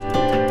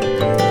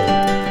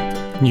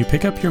You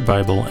pick up your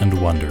Bible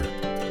and wonder,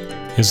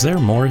 is there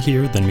more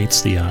here than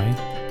meets the eye?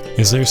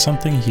 Is there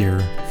something here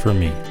for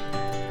me?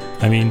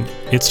 I mean,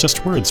 it's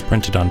just words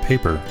printed on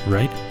paper,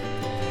 right?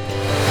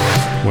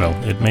 Well,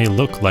 it may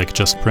look like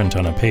just print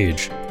on a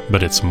page,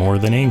 but it's more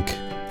than ink.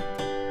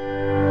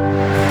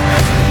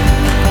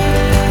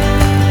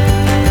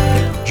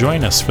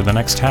 Join us for the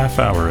next half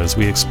hour as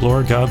we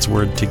explore God's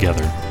Word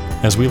together,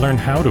 as we learn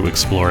how to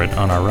explore it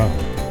on our own,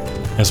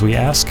 as we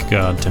ask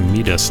God to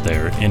meet us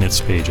there in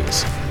its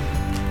pages.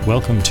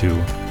 Welcome to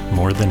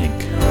More Than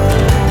Ink.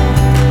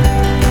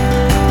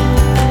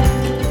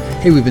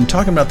 Hey, we've been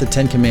talking about the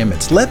Ten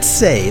Commandments. Let's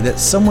say that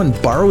someone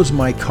borrows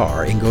my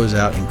car and goes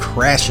out and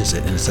crashes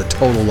it and it's a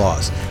total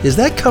loss. Is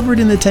that covered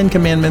in the Ten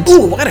Commandments?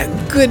 Ooh, what a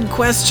good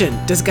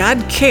question. Does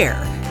God care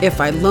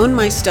if I loan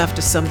my stuff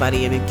to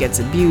somebody and it gets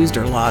abused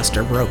or lost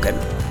or broken?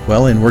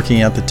 Well, in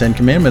working out the Ten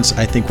Commandments,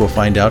 I think we'll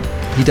find out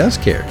He does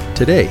care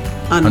today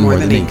on More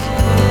Than Ink.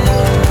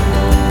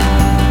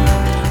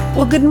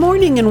 Well, good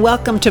morning and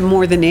welcome to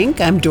More Than Ink.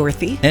 I'm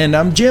Dorothy. And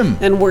I'm Jim.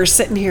 And we're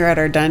sitting here at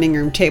our dining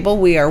room table.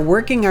 We are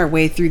working our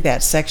way through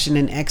that section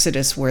in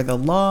Exodus where the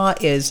law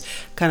is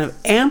kind of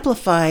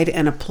amplified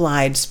and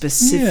applied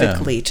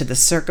specifically to the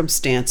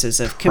circumstances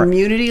of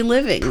community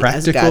living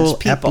as God's people.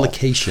 Practical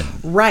application.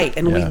 Right.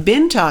 And we've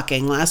been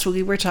talking, last week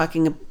we were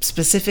talking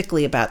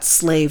specifically about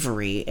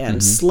slavery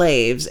and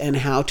slaves and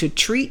how to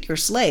treat your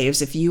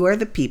slaves if you are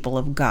the people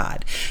of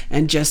God.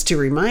 And just to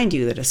remind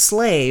you that a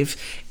slave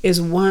is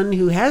one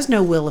who has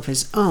no will of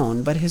his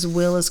own, but his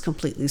will is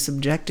completely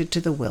subjected to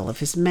the will of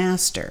his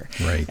master.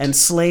 Right. And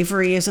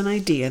slavery is an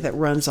idea that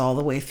runs all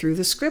the way through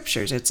the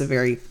scriptures. It's a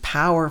very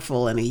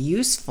powerful and a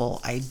useful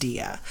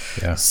idea.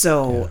 Yeah.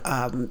 So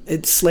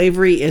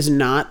slavery is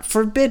not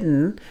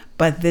forbidden,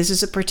 but this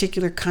is a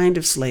particular kind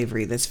of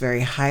slavery that's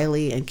very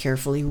highly and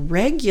carefully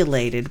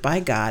regulated by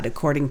God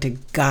according to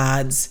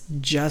God's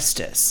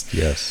justice.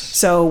 Yes.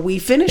 So we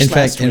finished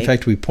last week. In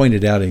fact, we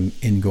pointed out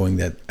in going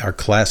that our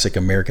classic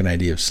American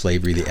idea of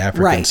slavery, the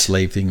African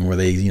slave thing where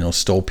they,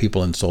 stole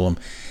people and sold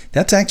them,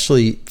 that's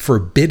actually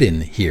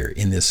forbidden here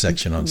in this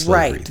section on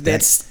slavery. Right.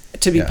 That's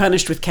to be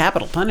punished with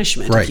capital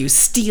punishment if you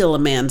steal a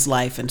man's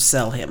life and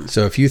sell him.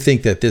 So if you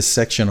think that this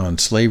section on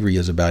slavery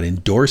is about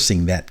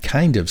endorsing that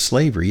kind of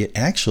slavery, it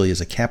actually is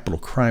a capital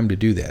crime to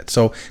do that.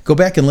 So go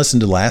back and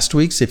listen to last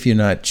week's if you're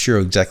not sure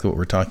exactly what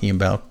we're talking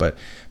about, but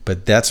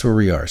that's where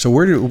we are. So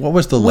what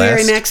was the last?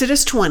 We're in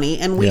Exodus 20,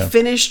 and we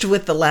finished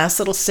with the last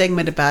little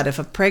segment about if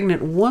a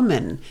pregnant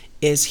woman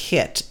is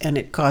hit and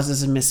it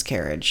causes a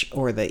miscarriage,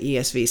 or the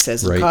ESV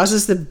says it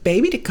causes the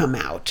baby to come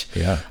out.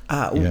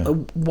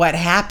 What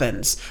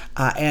happens?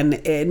 And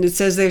it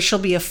says there shall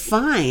be a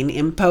fine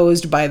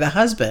imposed by the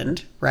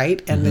husband,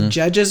 right? And the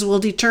judges will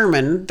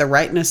determine the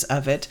rightness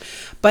of it.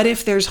 But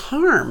if there's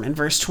harm, in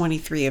verse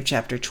 23 of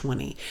chapter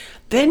 20,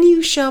 then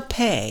you shall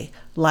pay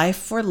life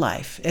for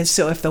life. And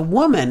so if the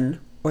woman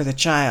or the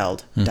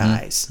child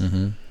dies,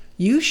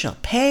 you shall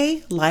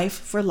pay life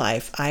for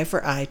life, eye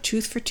for eye,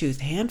 tooth for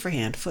tooth, hand for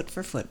hand, foot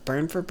for foot,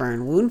 burn for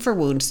burn, wound for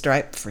wound,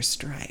 stripe for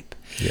stripe.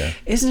 Yeah.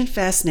 Isn't it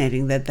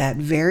fascinating that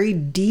very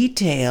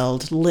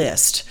detailed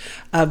list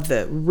of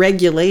the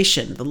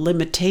regulation, the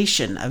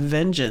limitation of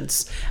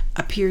vengeance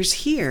appears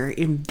here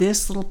in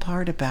this little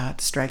part about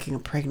striking a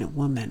pregnant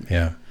woman?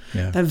 Yeah.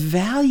 Yeah. The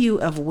value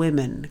of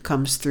women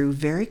comes through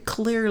very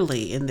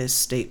clearly in this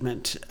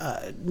statement,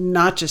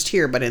 not just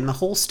here, but in the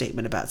whole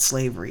statement about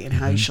slavery and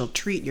how you shall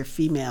treat your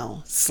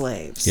female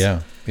slaves.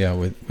 Yeah,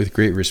 with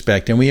great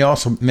respect. And we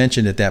also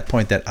mentioned at that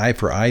point that eye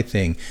for eye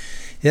thing.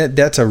 Yeah,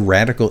 that's a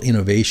radical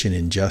innovation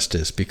in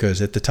justice,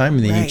 because at the time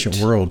in the ancient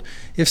world,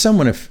 if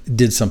someone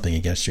did something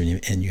against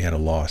you and you had a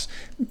loss,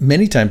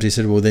 many times they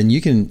said, well, then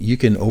you can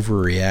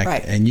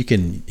overreact and you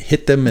can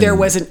hit them. And, there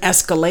was an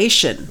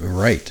escalation.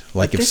 Right.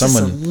 Like if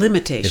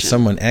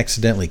someone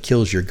accidentally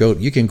kills your goat,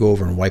 you can go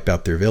over and wipe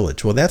out their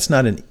village. Well, that's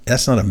not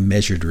a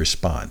measured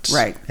response.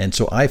 Right. And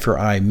so eye for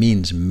eye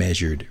means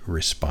measured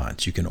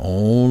response. You can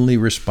only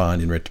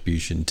respond in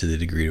retribution to the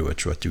degree to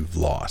which what you've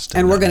lost.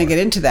 And we're going to get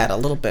into that a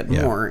little bit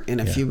more in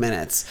a few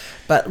minutes.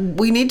 But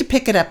we need to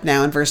pick it up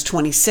now in verse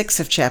 26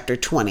 of chapter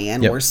 20.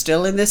 And we're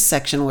still in this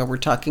section where we're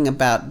talking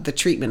about the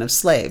treatment of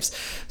slaves.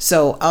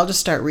 So I'll just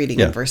start reading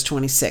in verse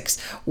 26.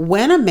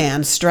 When a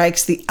man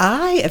strikes the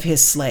eye of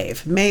his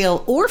slave,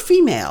 male or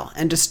female,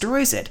 and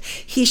destroys it,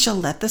 he shall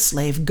let the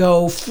slave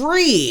go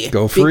free.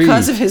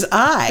 Because of his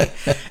eye.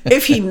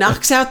 If he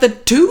knocks out the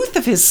tooth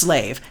of his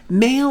slave,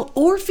 male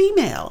or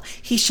female,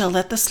 he shall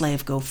let the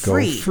slave go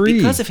free.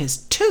 Because of his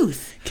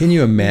tooth. Can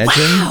you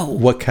imagine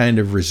what kind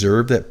of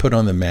reserve that put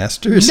on the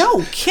masters?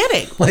 No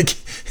kidding. Like,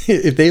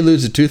 if they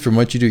lose a tooth from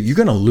what you do, you're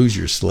going to lose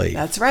your slave.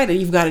 That's right. And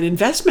you've got an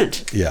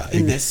investment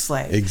in this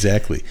slave.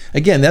 Exactly.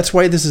 Again, that's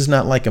why this is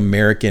not like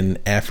American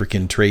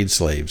African trade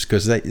slaves,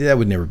 because that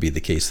would never be the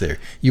case there.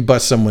 You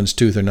bust someone's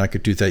tooth or knock a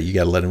tooth out, you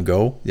got to let them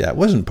go. Yeah, it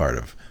wasn't part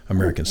of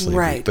American slavery.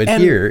 Right. But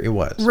and here it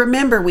was.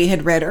 Remember, we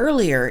had read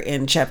earlier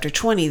in chapter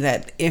 20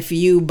 that if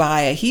you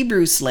buy a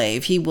Hebrew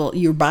slave,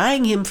 you're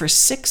buying him for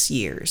 6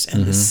 years,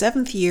 and the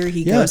 7th year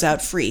he goes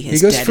out free.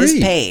 His debt is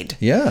paid.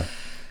 Yeah.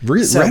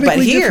 But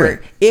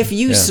here, if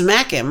you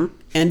smack him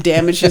and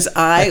damage his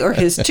eye or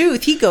his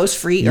tooth, he goes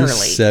free early.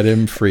 Set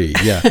him free.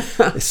 Yeah.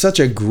 It's such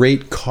a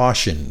great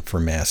caution for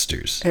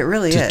masters. It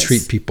really is. To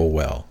treat people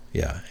well.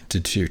 Yeah. To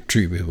treat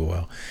people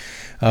well.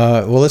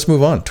 Well, let's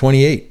move on.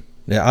 28.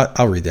 Yeah,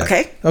 I'll read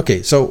that.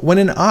 Okay. So when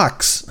an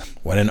ox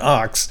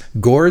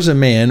gores a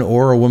man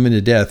or a woman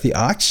to death, the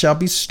ox shall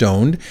be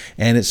stoned,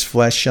 and its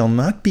flesh shall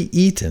not be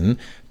eaten,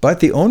 but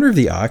the owner of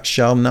the ox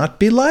shall not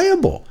be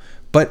liable.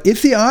 But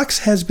if the ox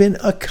has been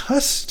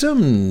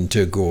accustomed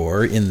to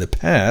gore in the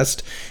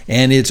past,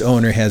 and its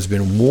owner has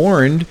been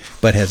warned,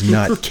 but has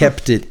not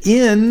kept it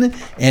in,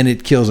 and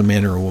it kills a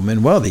man or a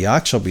woman, well, the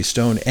ox shall be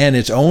stoned, and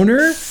its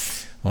owner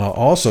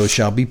also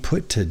shall be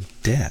put to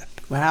death.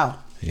 Wow.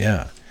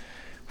 Yeah.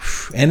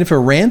 And if a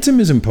ransom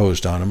is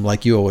imposed on him,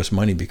 like you owe us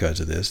money because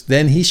of this,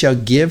 then he shall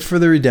give for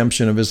the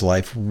redemption of his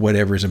life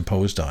whatever is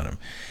imposed on him.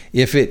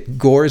 If it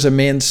gores a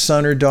man's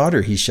son or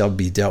daughter, he shall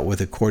be dealt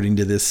with according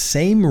to this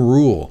same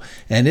rule.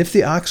 And if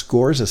the ox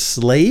gores a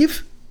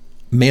slave,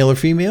 male or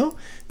female,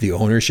 the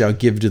owner shall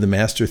give to the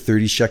master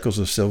 30 shekels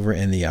of silver,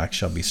 and the ox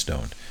shall be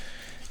stoned.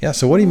 Yeah,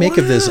 so what do you make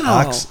of this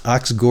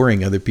ox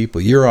goring other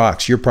people? Your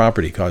ox, your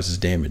property causes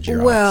damage.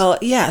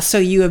 So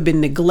you have been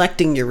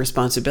neglecting your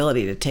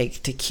responsibility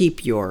to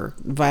keep your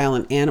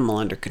violent animal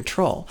under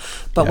control.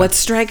 But what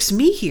strikes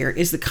me here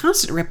is the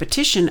constant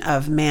repetition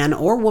of man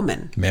or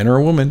woman. Man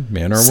or woman.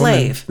 Man or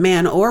slave, woman.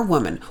 Man or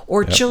woman,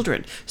 or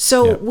children.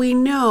 So we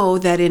know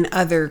that in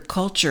other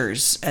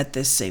cultures at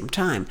this same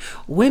time,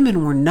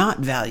 women were not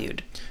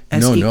valued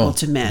as equal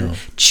to men. No.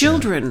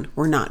 Children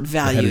were not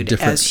valued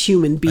as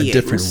human beings. A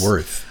different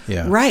worth.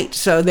 Yeah. Right.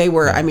 So they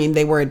were,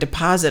 they were a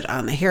deposit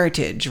on the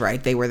heritage,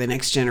 right? They were the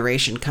next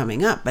generation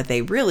coming up, but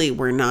they really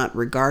were not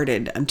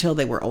regarded until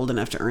they were old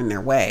enough to earn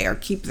their way or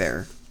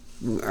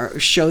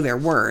show their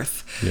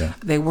worth. Yeah.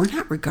 They were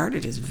not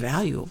regarded as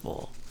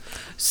valuable.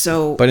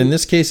 So, but in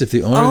this case, if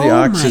the owner of the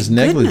ox is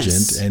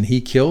negligent and he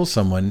kills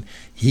someone,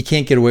 he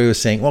can't get away with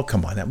saying, well,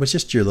 come on, that was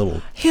just your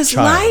little His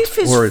child. Life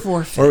is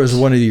forfeit. Or it was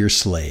one of your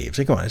slaves.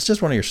 Like, come on, it's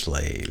just one of your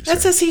slaves. That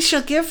says he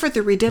shall give for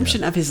the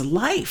redemption of his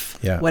life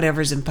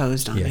whatever's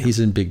imposed on him. Yeah, he's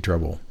in big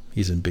trouble.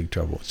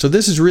 So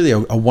this is really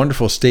a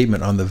wonderful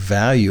statement on the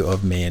value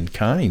of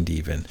mankind,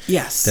 even.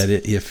 Yes. That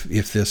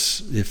if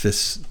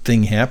this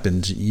thing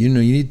happens, you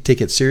need to take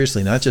it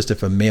seriously, not just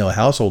if a male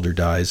householder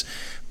dies,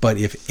 but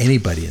if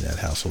anybody in that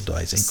household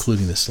dies,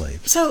 including the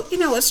slave. So,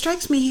 what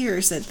strikes me here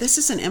is that this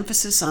is an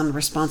emphasis on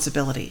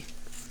responsibility.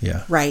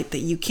 Yeah. Right? That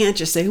you can't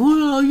just say,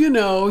 well,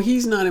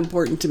 he's not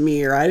important to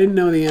me, or I didn't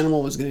know the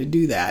animal was going to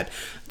do that.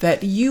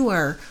 That you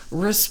are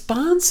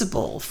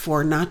responsible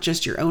for not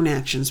just your own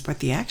actions, but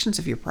the actions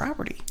of your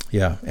property.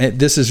 Yeah. And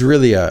this is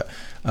really a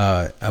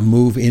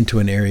move into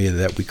an area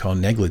that we call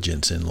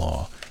negligence in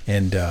law.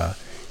 And,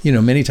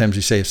 many times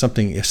we say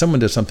if someone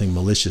does something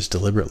malicious,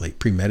 deliberately,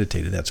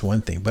 premeditated, that's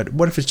one thing. But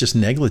what if it's just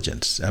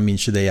negligence? I mean,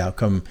 should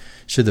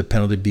the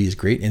penalty be as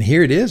great? And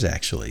here it is,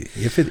 actually.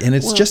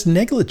 It's just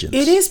negligence.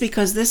 It is,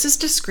 because this is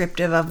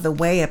descriptive of the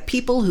way a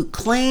people who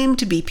claim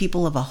to be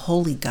people of a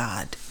holy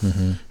God,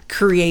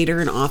 creator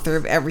and author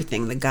of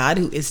everything, the God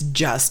who is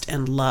just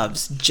and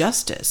loves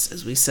justice,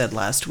 as we said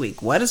last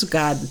week. What has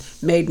God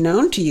made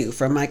known to you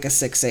from Micah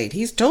 6:8?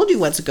 He's told you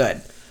what's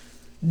good.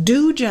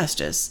 Do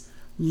justice,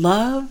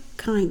 love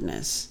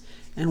kindness,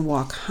 and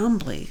walk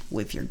humbly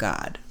with your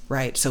God,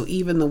 right? So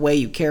even the way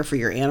you care for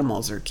your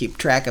animals or keep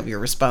track of your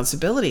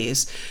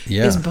responsibilities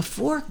is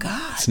before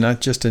God. It's not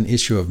just an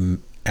issue of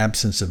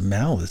absence of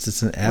malice.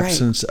 It's an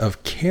absence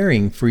of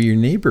caring for your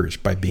neighbors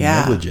by being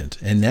negligent.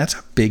 And that's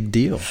a big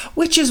deal.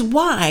 Which is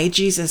why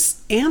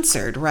Jesus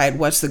answered, right,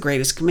 what's the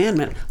greatest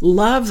commandment?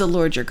 Love the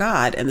Lord your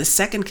God. And the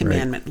second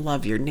commandment,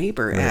 love your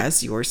neighbor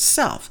as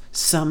yourself,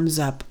 sums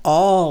up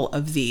all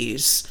of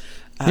these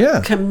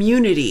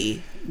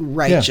community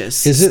righteous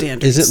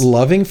standards. Is it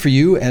loving for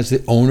you as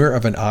the owner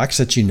of an ox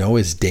that you know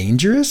is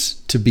dangerous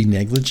to be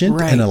negligent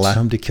and allow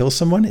him to kill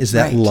someone? Is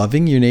that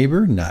loving your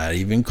neighbor? Not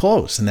even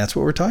close. And that's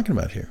what we're talking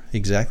about here.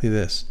 Exactly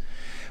this.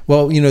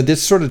 Well,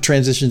 this sort of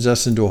transitions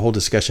us into a whole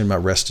discussion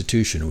about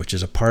restitution, which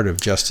is a part of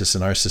justice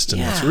in our system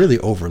that's really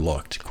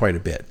overlooked quite a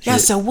bit. Yeah,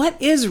 so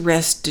what is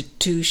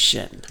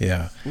restitution?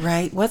 Yeah.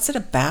 Right? What's it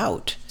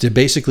about? To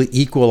basically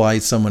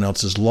equalize someone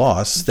else's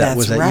loss that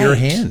was at your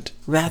hand.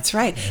 That's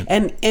right.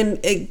 And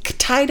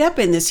tied up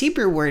in this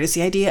Hebrew word is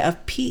the idea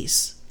of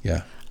peace.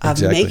 Yeah.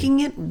 Of making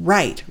it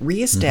right,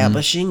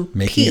 reestablishing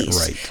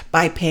peace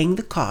by paying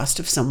the cost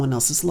of someone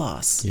else's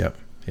loss. Yep.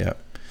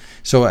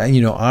 So,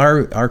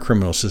 our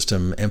criminal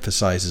system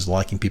emphasizes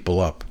locking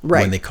people up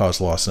when they cause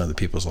loss in other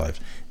people's lives.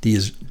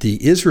 The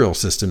Israel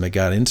system that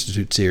God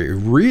institutes here,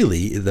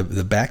 really,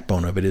 the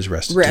backbone of it is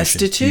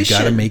restitution. You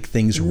got to make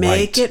things right.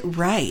 Make it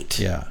right.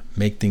 Yeah,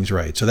 make things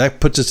right. So that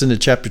puts us into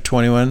chapter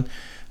 21.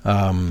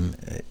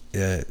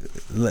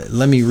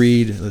 let me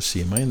read. Let's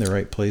see. Am I in the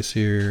right place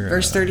here?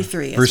 Verse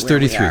 33. Verse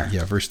 33.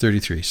 Yeah, verse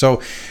 33. So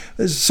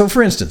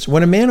for instance,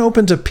 when a man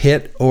opens a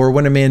pit or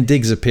when a man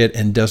digs a pit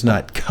and does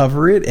not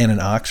cover it and an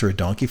ox or a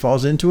donkey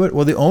falls into it,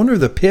 well, the owner of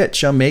the pit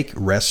shall make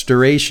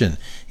restoration.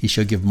 He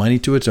shall give money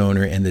to its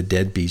owner and the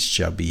dead beast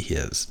shall be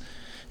his.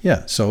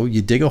 Yeah, so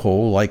you dig a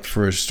hole like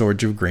for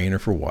storage of grain or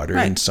for water,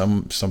 and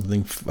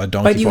something a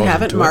donkey. But you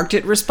haven't marked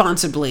it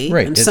responsibly,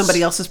 right? And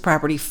somebody else's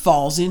property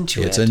falls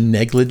into it. It's a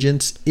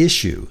negligence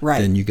issue.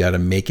 Right. Then you got to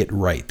make it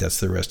right. That's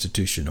the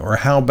restitution. Or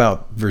how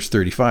about verse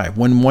 35?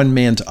 When one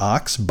man's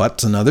ox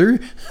butts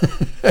another,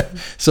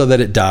 so that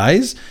it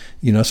dies.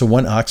 So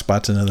one ox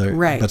butts another.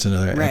 Right. Butts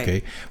another. Right.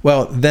 Okay.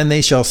 Well, then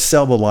they shall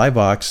sell the live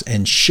ox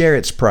and share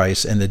its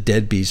price, and the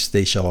dead beast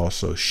they shall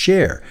also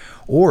share.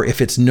 Or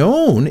if it's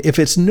known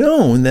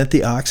that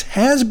the ox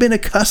has been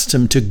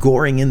accustomed to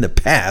goring in the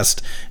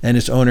past and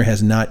its owner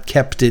has not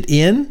kept it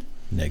in,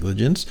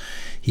 negligence,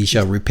 he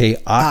shall repay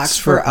ox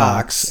for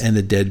ox, and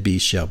the dead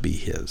beast shall be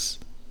his.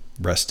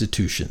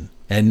 Restitution.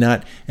 And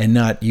not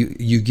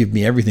you give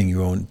me everything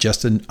you own,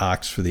 just an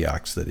ox for the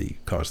ox that he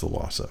caused the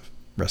loss of.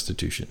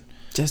 Restitution.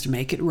 Just to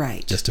make it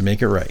right. Just to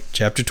make it right.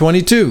 Chapter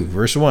 22,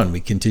 verse 1. We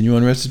continue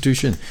on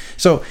restitution.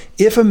 So,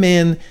 if a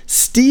man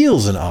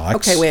steals an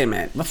ox... Okay, wait a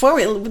minute.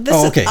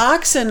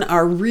 Oxen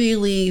are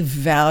really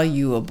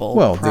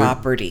valuable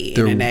property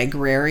in an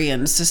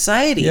agrarian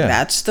society. Yeah.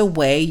 That's the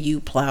way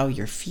you plow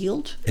your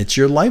field. It's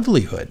your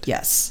livelihood.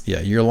 Yes. Yeah,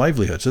 your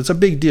livelihood. So, it's a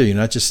big deal. You're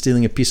not just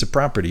stealing a piece of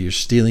property. You're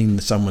stealing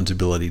someone's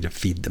ability to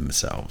feed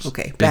themselves.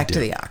 Okay, back to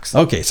the ox.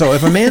 Okay, so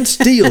if a man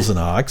steals an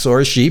ox or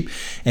a sheep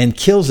and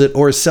kills it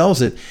or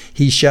sells it,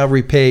 he shall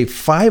repay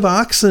 5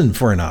 oxen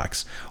for an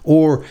ox,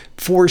 or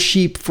 4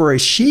 sheep for a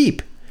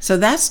sheep. So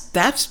that's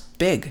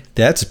big.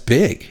 That's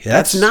big.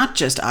 That's not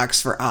just ox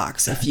for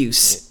ox. If you've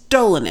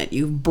stolen it,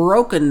 you've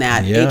broken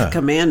that 8th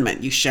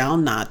commandment. You shall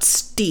not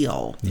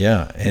steal.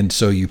 Yeah, and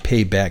so you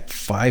pay back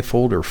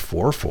 5-fold or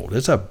 4-fold.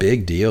 It's a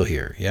big deal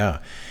here. Yeah,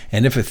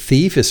 and if a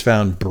thief is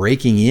found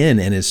breaking in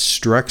and is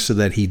struck so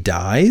that he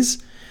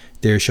dies,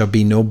 there shall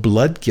be no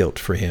blood guilt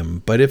for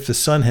him. But if the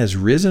sun has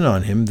risen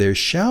on him, there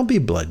shall be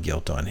blood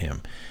guilt on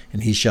him,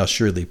 and he shall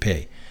surely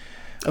pay.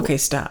 Okay,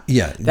 stop.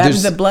 Yeah.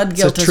 The blood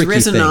guilt has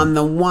risen on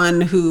the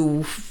one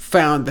who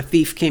found the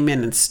thief came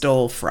in and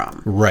stole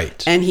from.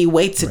 Right. And he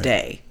waits a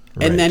day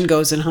and then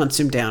goes and hunts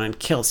him down and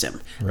kills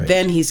him. Right.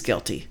 Then he's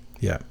guilty.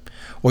 Yeah.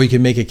 Or you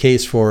can make a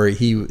case for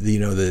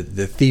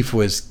the thief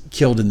was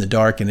killed in the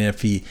dark, and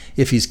if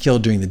he's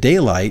killed during the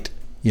daylight,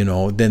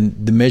 then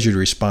the measured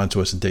response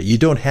wasn't there. You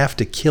don't have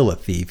to kill a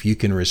thief. You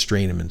can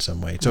restrain him in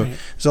some way. So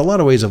there's a lot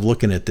of ways of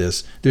looking at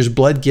this. There's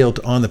blood guilt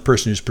on the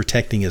person who's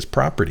protecting his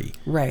property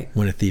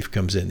when a thief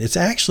comes in. It's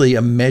actually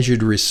a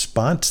measured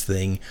response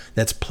thing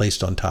that's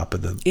placed on top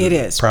of the It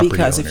is, property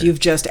because owner. If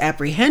you've just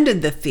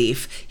apprehended the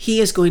thief,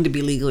 he is going to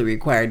be legally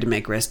required to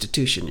make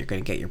restitution. You're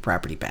going to get your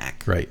property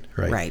back. Right.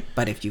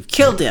 But if you've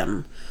killed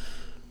him,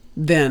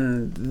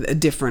 then a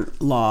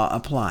different law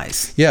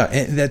applies. Yeah,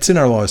 and that's in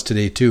our laws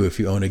today too. If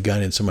you own a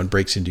gun and someone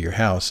breaks into your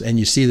house and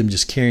you see them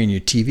just carrying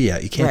your TV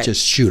out, you can't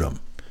just shoot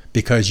them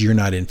because you're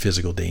not in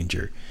physical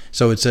danger.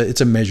 So it's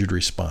a measured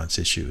response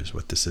issue is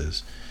what this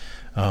is.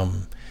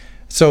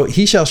 So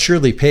he shall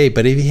surely pay,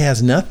 but if he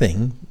has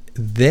nothing,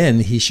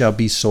 then he shall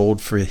be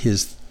sold for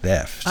his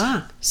theft.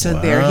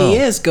 So there he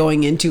is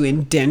going into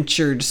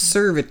indentured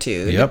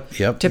servitude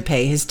to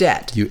pay his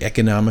debt. You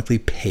economically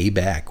pay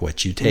back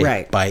what you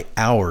take by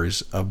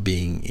hours of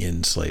being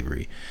in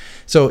slavery.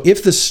 So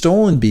if the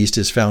stolen beast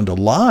is found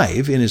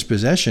alive in his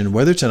possession,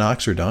 whether it's an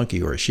ox or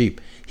donkey or a sheep,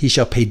 he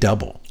shall pay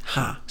double.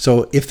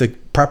 So if the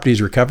property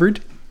is recovered,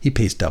 he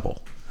pays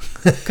double.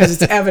 Because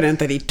it's evident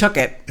that he took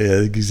it.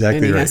 Yeah, exactly.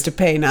 And he has to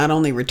pay, not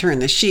only return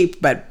the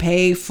sheep, but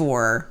pay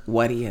for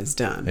what he has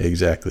done.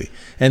 Exactly.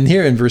 And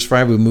here in verse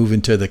 5, we move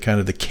into the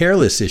kind of the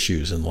careless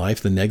issues in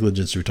life, the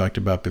negligence we talked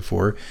about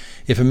before.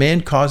 If a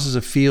man causes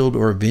a field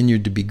or a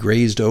vineyard to be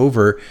grazed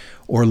over,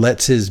 or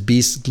lets his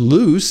beast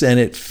loose, and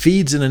it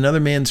feeds in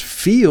another man's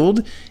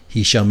field,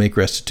 he shall make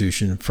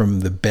restitution from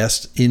the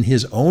best in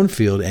his own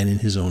field and in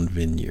his own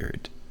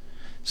vineyard.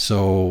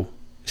 So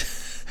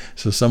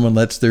someone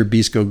lets their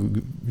beast go,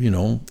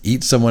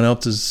 eat someone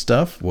else's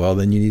stuff. Well,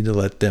 then you need to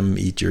let them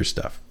eat your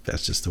stuff.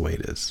 That's just the way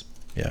it is.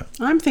 Yeah.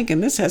 I'm thinking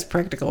this has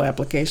practical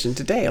application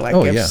today. Like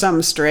if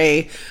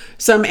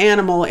some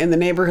animal in the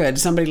neighborhood,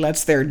 somebody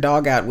lets their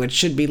dog out, which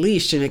should be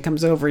leashed, and it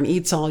comes over and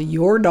eats all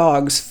your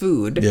dog's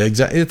food. Yeah,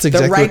 exactly. It's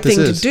exactly the right what this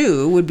thing is. to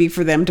do would be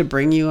for them to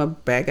bring you a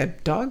bag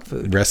of dog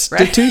food.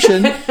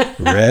 Restitution.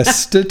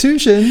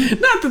 Restitution.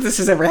 Not that this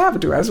has ever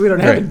happened to us. We don't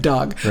have a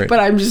dog. Right. But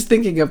I'm just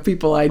thinking of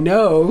people I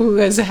know who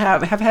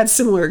have had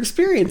similar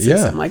experiences.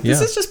 Yeah, I'm like, this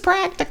is just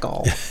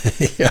practical.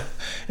 Yeah.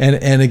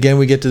 And again,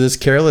 we get to this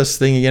careless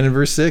thing again in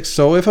verse 6.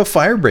 So if a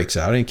fire breaks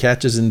out and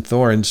catches in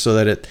thorns so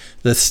that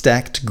the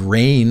stacked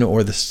grain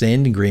or the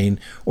standing grain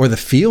or the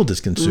field is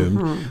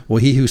consumed, well,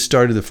 he who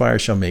started the fire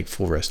shall make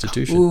full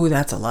restitution. Ooh,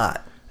 that's a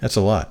lot. That's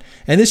a lot.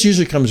 And this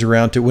usually comes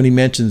around to when he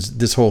mentions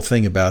this whole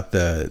thing about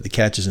the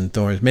catches and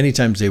thorns. Many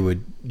times they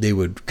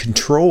would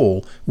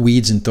control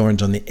weeds and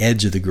thorns on the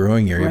edge of the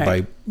growing area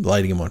by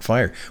lighting them on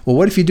fire. Well,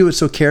 what if you do it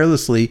so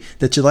carelessly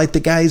that you light the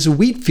guy's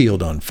wheat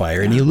field on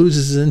fire and he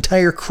loses his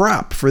entire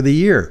crop for the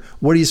year?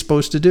 What are you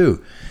supposed to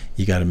do?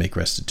 You got to make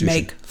restitution.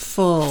 Make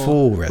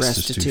full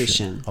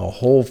restitution. A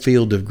whole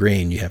field of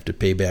grain you have to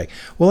pay back.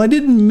 Well, I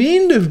didn't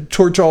mean to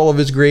torch all of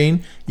his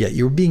grain. Yet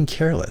you were being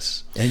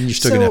careless, and you're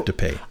still going to have to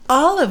pay.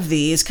 All of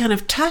these kind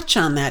of touch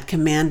on that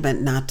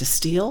commandment not to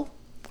steal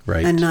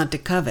and not to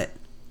covet,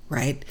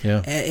 right?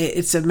 Yeah.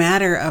 It's a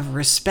matter of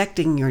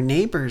respecting your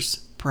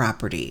neighbor's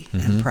property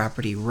and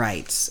property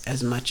rights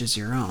as much as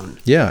your own.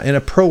 Yeah, in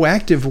a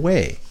proactive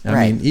way.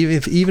 I mean,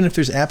 even if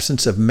there's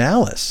absence of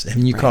malice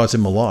and you cause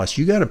him a loss,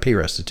 you got to pay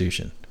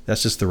restitution.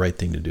 That's just the right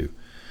thing to do.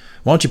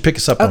 Why don't you pick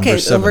us up on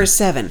verse 7? Verse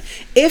 7.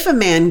 If a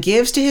man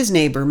gives to his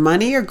neighbor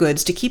money or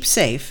goods to keep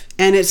safe,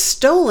 and it's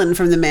stolen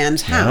from the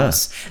man's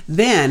house,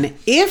 then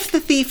if the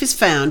thief is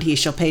found, he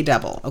shall pay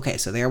double. Okay,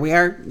 so there we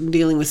are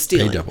dealing with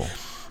stealing. Pay double,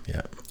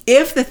 yeah.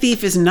 If the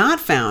thief is not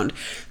found,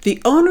 the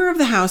owner of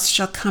the house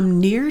shall come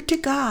near to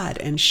God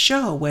and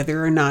show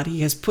whether or not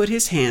he has put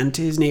his hand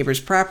to his neighbor's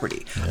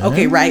property.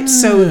 Okay, right.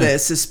 So the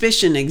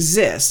suspicion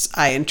exists.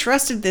 I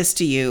entrusted this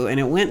to you, and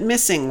it went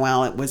missing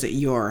while it was at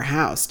your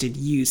house. Did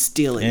you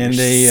steal it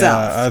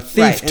yourself? And a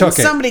thief took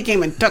it. Somebody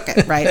came and took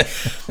it, right?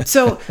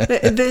 So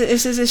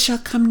it says it shall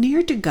come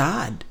near to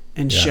God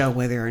and show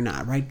whether or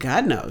not, right?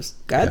 God knows.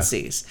 God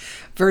sees.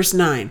 Verse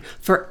 9,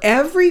 for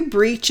every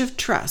breach of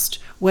trust,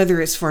 whether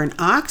it's for an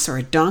ox or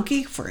a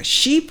donkey, for a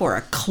sheep or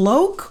a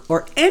cloak,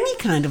 or any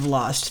kind of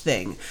lost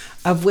thing,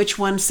 of which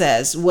one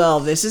says, well,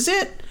 this is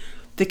it,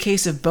 the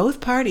case of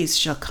both parties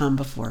shall come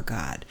before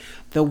God.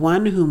 The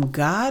one whom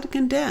God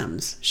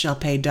condemns shall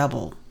pay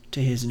double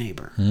to his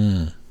neighbor.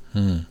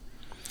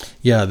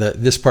 Yeah,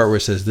 this part where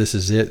it says, this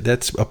is it,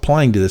 that's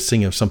applying to this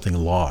thing of something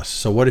lost.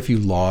 So what if you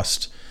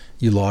lost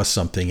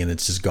something and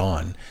it's just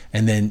gone,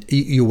 and then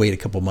you wait a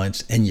couple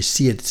months and you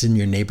see it's in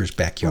your neighbor's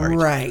backyard,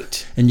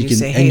 right? And you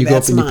say, hey, and you go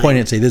up and you point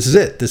it and say, this is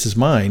it, this is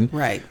mine,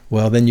 right?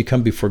 Well, then you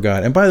come before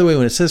God. And by the way,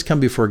 when it says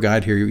come before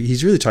God here,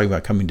 he's really talking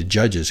about coming to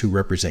judges who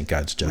represent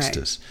God's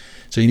justice.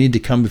 Right. So you need to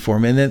come before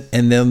him,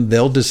 and then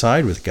they'll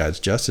decide with God's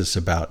justice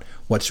about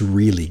what's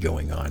really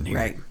going on here.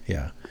 Right.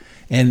 Yeah.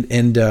 And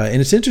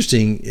it's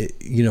interesting,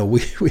 you know,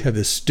 we have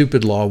this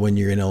stupid law when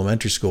you're in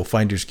elementary school: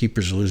 finders,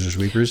 keepers, losers,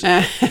 weepers.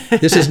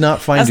 This is not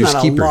finders, that's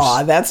not keepers. A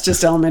law. That's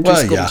just elementary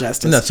school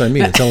justice. That's what I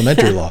mean. It's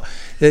elementary law.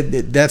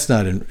 That's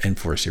not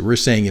enforced here. We're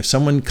saying if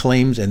someone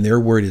claims and their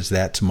word is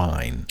that's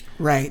mine,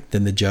 right,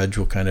 then the judge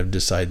will kind of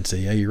decide and say,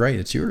 yeah, you're right,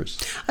 it's yours.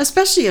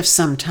 Especially if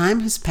some time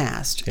has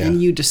passed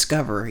and you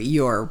discover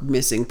your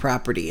missing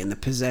property in the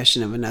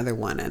possession of another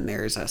one, and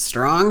there's a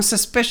strong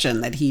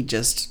suspicion that he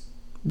just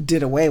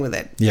did away with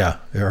it. Yeah,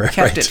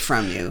 kept it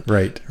from you.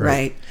 Right.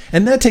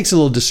 And that takes a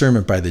little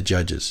discernment by the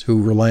judges who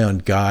rely on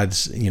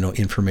God's,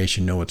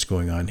 information, know what's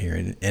going on here.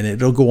 And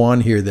it'll go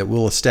on here that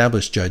we'll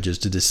establish judges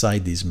to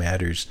decide these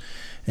matters.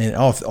 And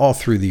all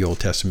through the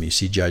Old Testament, you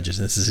see judges,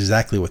 and this is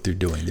exactly what they're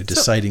doing. They're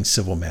deciding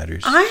civil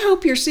matters. I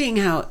hope you're seeing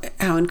how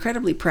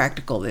incredibly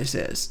practical this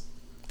is.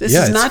 This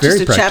is not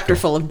just a chapter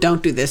full of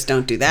don't do this,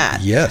 don't do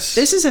that. Yes.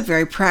 This is a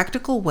very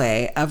practical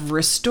way of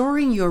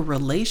restoring your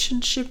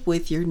relationship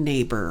with your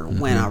neighbor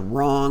when a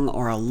wrong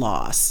or a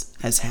loss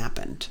has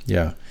happened.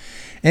 Yeah.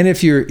 And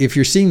if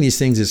you're seeing these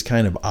things as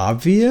kind of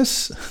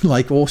obvious,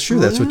 like, well, sure,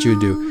 that's what you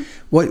would do.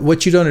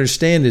 What you don't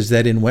understand is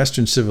that in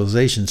Western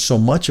civilization, so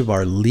much of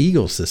our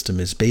legal system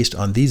is based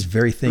on these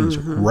very things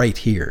right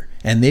here.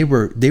 And they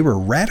were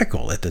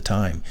radical at the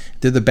time.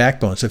 They're the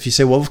backbone. So if you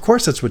say, well, of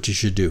course that's what you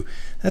should do,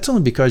 that's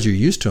only because you're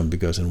used to them,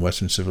 because in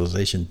Western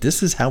civilization,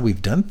 this is how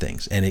we've done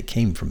things, and it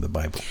came from the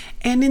Bible.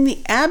 And in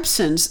the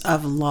absence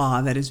of law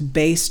that is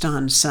based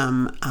on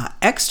some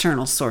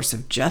external source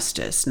of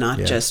justice, not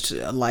just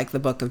like the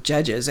book of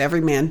Judges,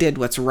 every man did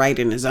what's right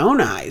in his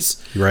own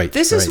eyes. Right.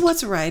 This is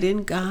what's right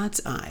in God's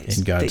eyes.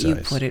 In God's eyes. That you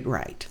put it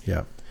right.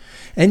 Yeah.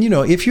 And,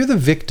 if you're the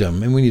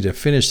victim, and we need to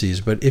finish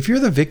these, but if you're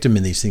the victim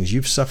in these things,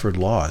 you've suffered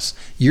loss,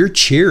 you're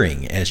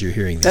cheering as you're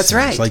hearing these things. That's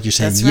right. Like you're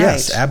saying,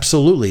 yes,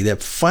 absolutely,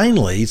 that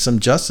finally some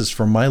justice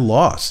for my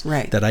loss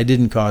that I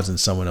didn't cause and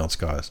someone else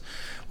caused.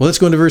 Well, let's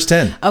go into verse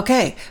 10.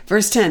 Okay,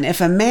 verse 10.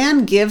 If a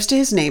man gives to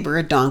his neighbor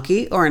a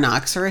donkey or an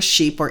ox or a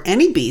sheep or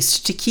any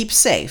beast to keep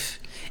safe,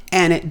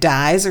 and it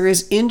dies or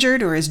is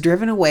injured or is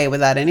driven away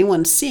without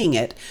anyone seeing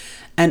it,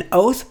 an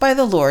oath by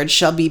the Lord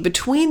shall be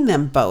between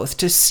them both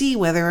to see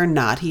whether or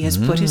not he has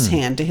put his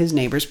hand to his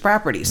neighbor's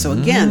property. So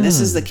again, this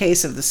is the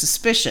case of the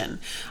suspicion.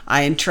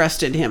 I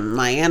entrusted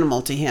my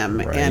animal to him,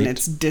 and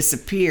it's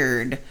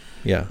disappeared.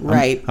 Yeah.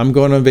 Right. I'm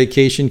going on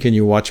vacation. Can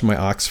you watch my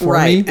ox for me?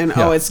 Right. And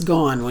it's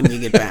gone when you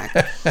get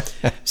back.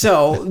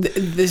 So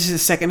this is the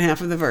second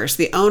half of the verse.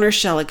 The owner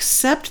shall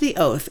accept the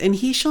oath, and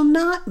he shall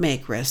not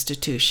make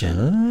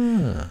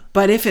restitution.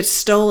 But if it's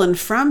stolen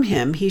from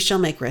him, he shall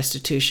make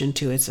restitution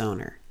to its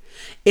owner.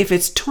 If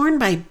it's torn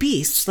by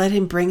beasts, let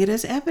him bring it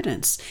as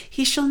evidence.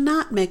 He shall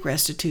not make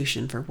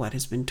restitution for what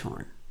has been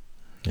torn.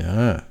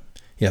 Yeah.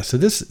 Yeah. So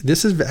this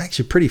is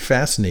actually pretty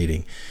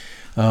fascinating.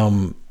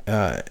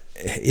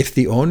 If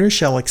the owner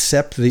shall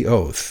accept the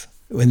oath,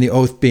 and the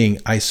oath being,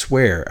 I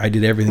swear I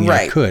did everything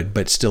I could,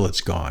 but still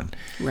it's gone.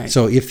 Right.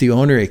 So if the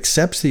owner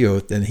accepts the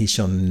oath, then he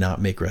shall not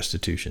make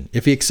restitution.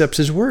 If he accepts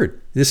his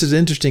word, this is an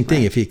interesting thing.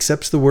 Right. If he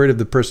accepts the word of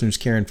the person who's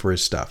caring for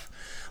his stuff,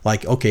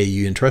 like, okay,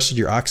 you entrusted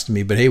your ox to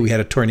me, but hey, we had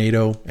a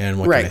tornado, and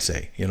what can I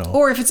say?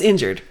 Or if it's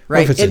injured,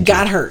 right? It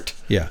got hurt.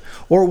 Yeah.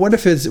 Or what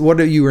if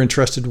you were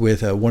entrusted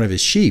with one of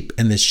his sheep,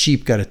 and the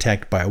sheep got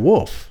attacked by a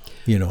wolf?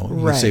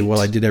 You say,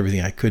 well, I did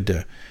everything I could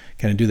to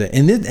kind of do that.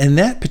 And in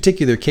that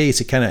particular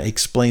case, it kind of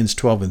explains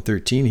 12 and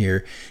 13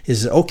 here,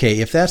 is, okay,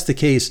 if that's the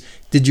case,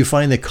 did you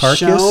find the carcass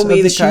Show me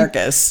of the sheep?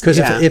 Carcass. Because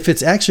if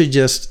it's actually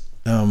just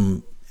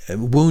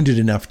wounded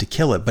enough to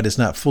kill it, but it's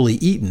not fully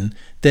eaten,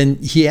 then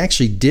he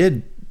actually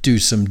did do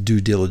some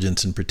due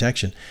diligence and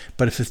protection.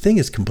 But if the thing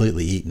is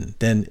completely eaten,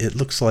 then it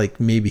looks like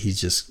maybe he's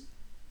just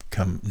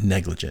become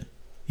negligent.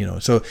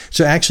 So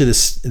actually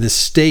the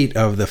state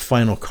of the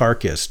final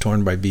carcass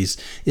torn by beasts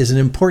is an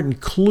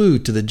important clue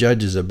to the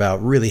judges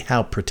about really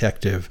how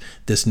protective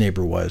this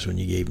neighbor was when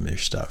you gave him their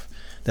stuff.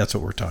 That's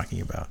what we're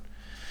talking about.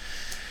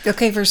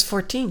 Okay, verse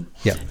 14.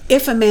 Yeah.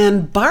 If a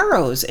man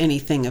borrows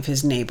anything of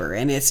his neighbor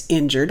and it's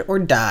injured or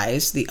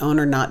dies, the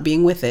owner not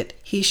being with it,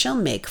 he shall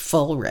make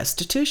full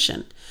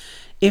restitution.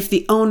 If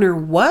the owner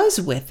was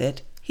with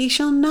it, he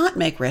shall not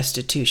make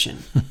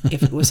restitution.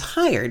 If it was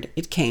hired,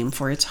 it came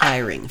for its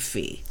hiring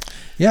fee.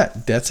 Yeah,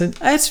 that's a good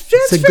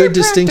practical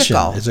distinction.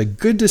 It's a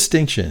good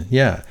distinction.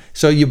 Yeah.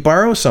 So you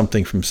borrow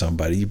something from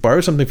somebody. You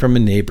borrow something from a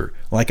neighbor.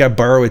 Like I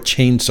borrow a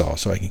chainsaw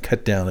so I can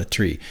cut down a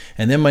tree.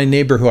 And then my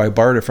neighbor who I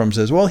borrowed it from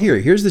says, well,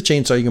 here's the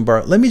chainsaw you can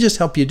borrow. Let me just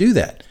help you do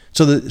that.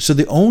 So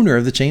the owner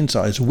of the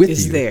chainsaw is with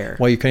you there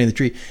while you're cutting the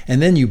tree,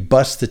 and then you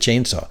bust the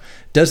chainsaw.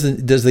 Does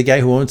the guy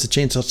who owns the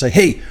chainsaw say,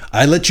 "Hey,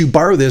 I let you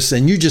borrow this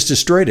and you just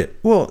destroyed it"?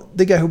 Well,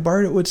 the guy who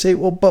borrowed it would say,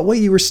 "Well, but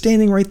wait, you were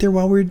standing right there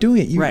while we were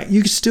doing it.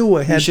 You still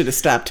had you should have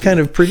stopped.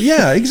 Kind of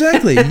yeah,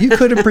 exactly. You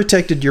could have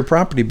protected your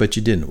property, but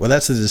you didn't." Well,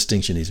 that's the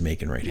distinction he's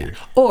making right here.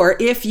 Or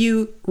if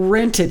you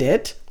rented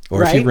it.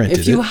 Or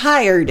if you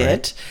hired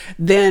it,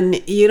 then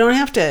you don't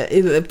have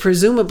to.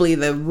 Presumably,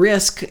 the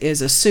risk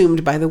is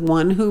assumed by the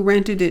one who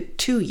rented it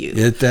to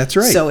you. That's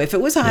right. So if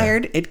it was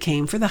hired, it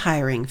came for the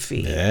hiring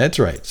fee. That's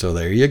right. So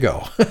there you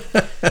go.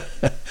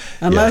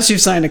 Unless you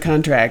signed a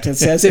contract that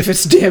says if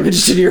it's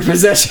damaged in your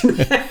possession.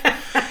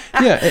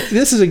 Yeah,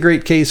 this is a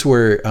great case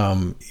where,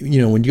 when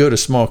you go to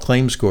small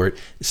claims court,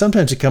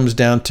 sometimes it comes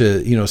down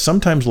to,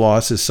 sometimes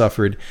loss is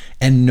suffered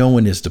and no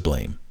one is to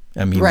blame.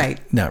 I mean,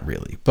 not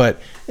really,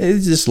 but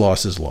it's just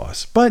loss is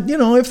loss. But,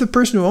 if the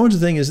person who owns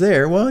the thing is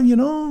there, well,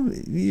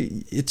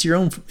 it's your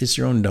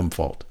own dumb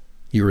fault.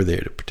 You were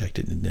there to protect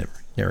it and it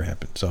never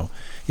happened. So,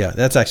 yeah,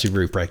 that's actually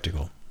very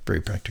practical.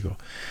 Very practical.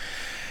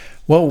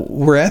 Well,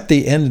 we're at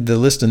the end of the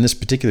list in this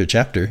particular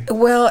chapter.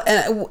 Well,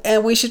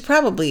 and we should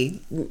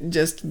probably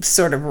just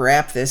sort of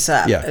wrap this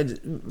up. Yeah.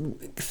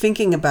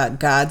 Thinking about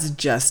God's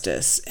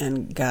justice,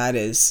 and God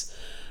is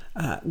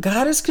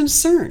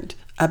concerned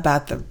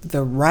about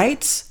the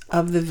rights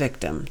of the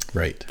victim,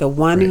 right? The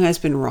one who has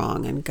been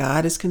wrong, and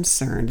God is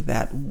concerned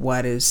that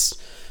what is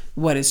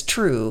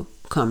true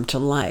come to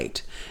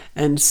light.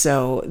 And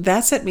so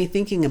that set me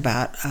thinking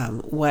about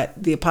what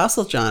the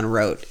Apostle John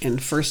wrote in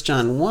 1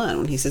 John 1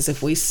 when he says,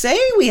 if we say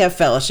we have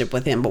fellowship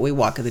with him, but we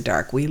walk in the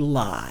dark, we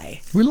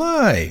lie. We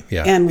lie.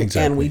 Yeah,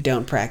 exactly. And we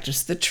don't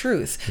practice the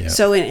truth. Yeah.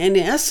 So in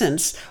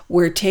essence,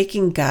 we're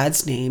taking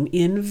God's name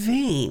in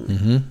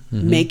vain,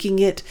 making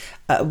it,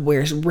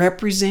 we're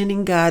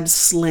representing God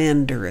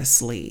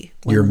slanderously.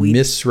 You're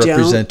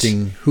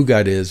misrepresenting who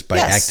God is by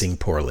acting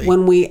poorly.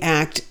 When we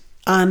act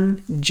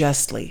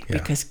unjustly,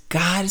 because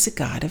God is a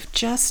God of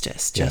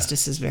justice.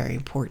 Justice is very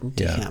important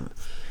to him.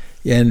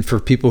 And for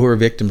people who are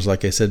victims,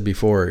 like I said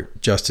before,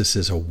 justice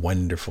is a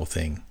wonderful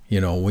thing.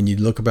 When you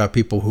look about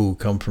people who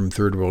come from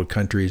third world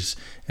countries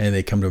and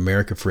they come to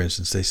America, for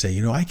instance, they say,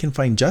 I can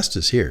find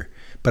justice here,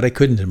 but I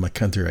couldn't in my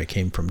country I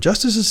came from.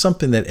 Justice is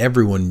something that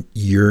everyone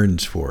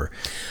yearns for.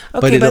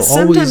 Okay, but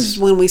sometimes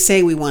when we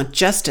say we want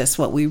justice,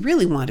 what we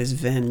really want is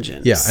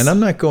vengeance. Yeah, and I'm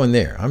not going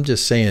there. I'm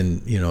just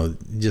saying,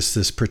 just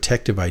this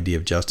protective idea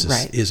of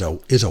justice is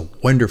a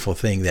wonderful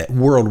thing that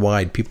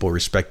worldwide people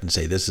respect and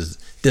say, this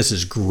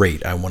is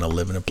great. I want to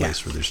live in a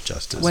place where there's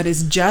justice. What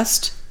is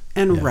just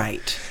and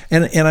right.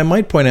 And I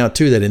might point out,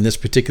 too, that in this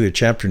particular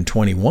chapter in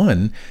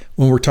 21,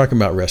 when we're talking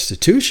about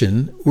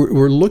restitution,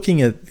 we're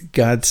looking at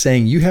God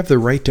saying you have the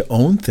right to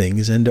own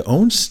things and to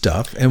own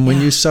stuff. And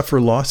when you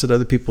suffer loss at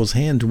other people's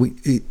hands,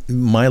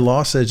 my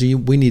law says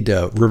we need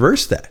to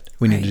reverse that.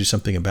 We need to do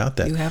something about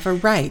that. You have a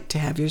right to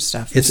have your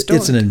stuff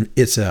restored.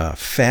 It's a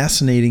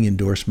fascinating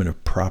endorsement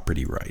of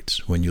property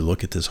rights when you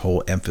look at this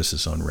whole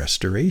emphasis on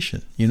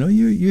restoration.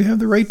 You have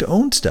the right to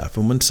own stuff.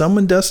 And when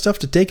someone does stuff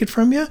to take it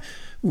from you,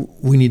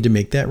 we need to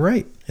make that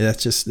right.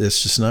 That's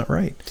just not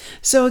right.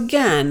 So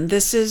again,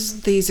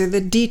 these are the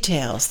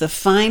details, the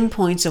fine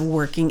points of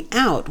working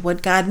out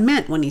what God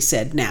meant when he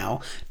said,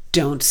 now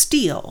Don't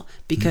steal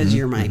because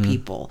you're my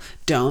people.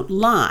 Don't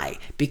lie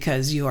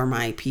because you're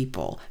my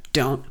people.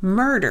 Don't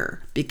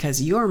murder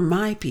because you're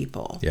my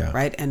people,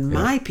 right? And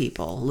my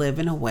people live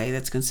in a way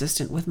that's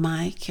consistent with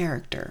my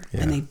character,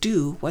 and they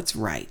do what's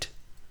right.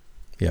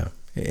 Yeah.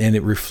 And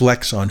it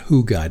reflects on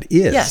who God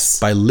is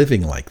by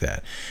living like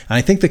that. And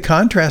I think the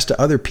contrast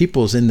to other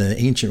peoples in the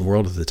ancient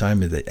world at the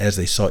time, as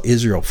they saw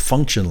Israel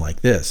function like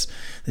this,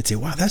 they'd say,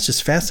 wow, that's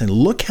just fascinating.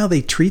 Look how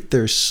they treat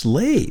their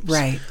slaves.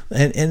 Right.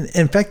 And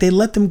in fact, they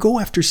let them go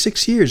after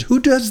 6 years. Who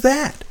does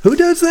that? Who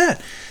does that?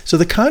 So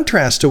the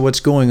contrast to what's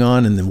going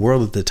on in the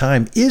world at the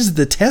time is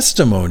the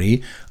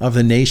testimony of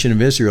the nation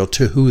of Israel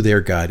to who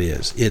their God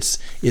is. It's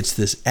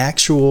this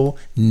actual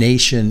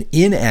nation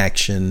in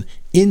action,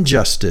 in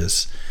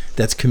justice,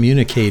 that's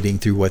communicating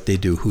through what they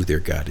do who their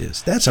God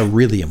is. That's a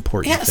really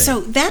important thing. So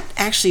that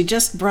actually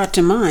just brought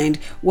to mind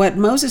what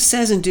Moses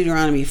says in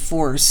Deuteronomy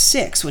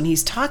 4:6 when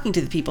he's talking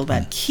to the people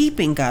about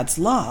keeping God's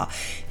law.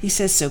 He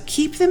says, so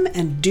keep them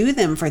and do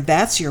them, for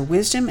that's your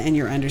wisdom and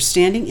your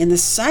understanding in the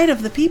sight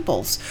of the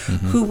peoples,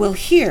 who will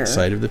hear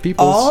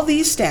all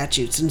these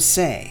statutes and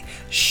say,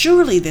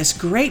 surely this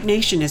great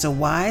nation is a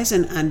wise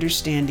and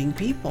understanding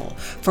people.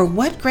 For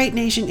what great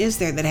nation is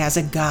there that has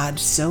a God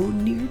so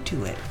near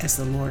to it as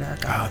the Lord our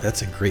God? Oh,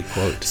 that's a great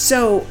quote.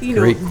 So,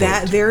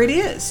 that there it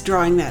is,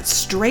 drawing that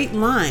straight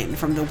line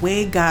from the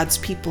way God's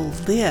people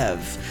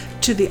live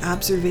to the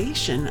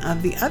observation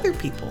of the other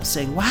people,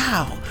 saying,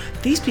 wow,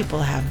 these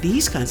people have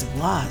these kinds of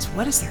laws.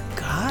 What is their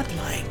God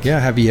like? Yeah,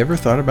 have you ever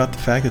thought about the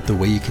fact that the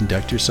way you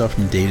conduct yourself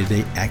from day to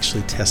day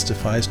actually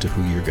testifies to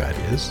who your God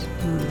is?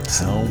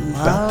 How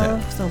about that?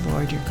 Love the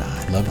Lord your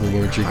God. Love the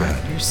Lord your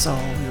God. Your soul,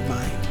 your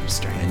mind, your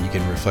strength. And you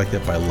can reflect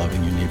that by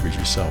loving your neighbors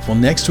yourself. Well,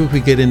 next week we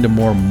get into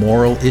more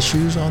moral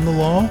issues on the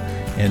law,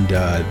 and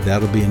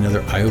that'll be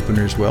another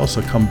eye-opener as well.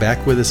 So come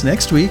back with us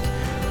next week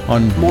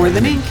on More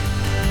Than Ink.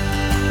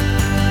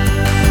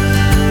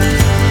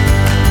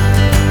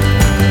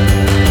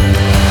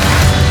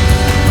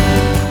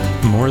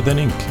 More Than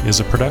Ink is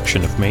a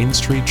production of Main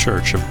Street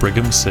Church of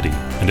Brigham City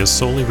and is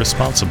solely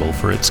responsible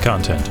for its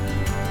content.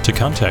 To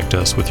contact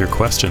us with your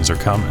questions or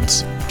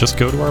comments, just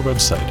go to our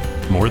website,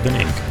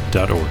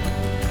 morethanink.org.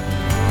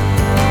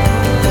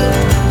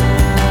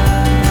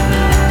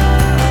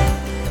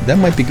 That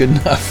might be good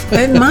enough.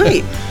 It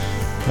might.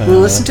 Want to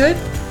listen to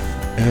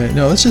it?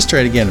 No, let's just try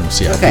it again and we'll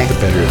see. I'll get the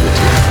better of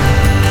the two.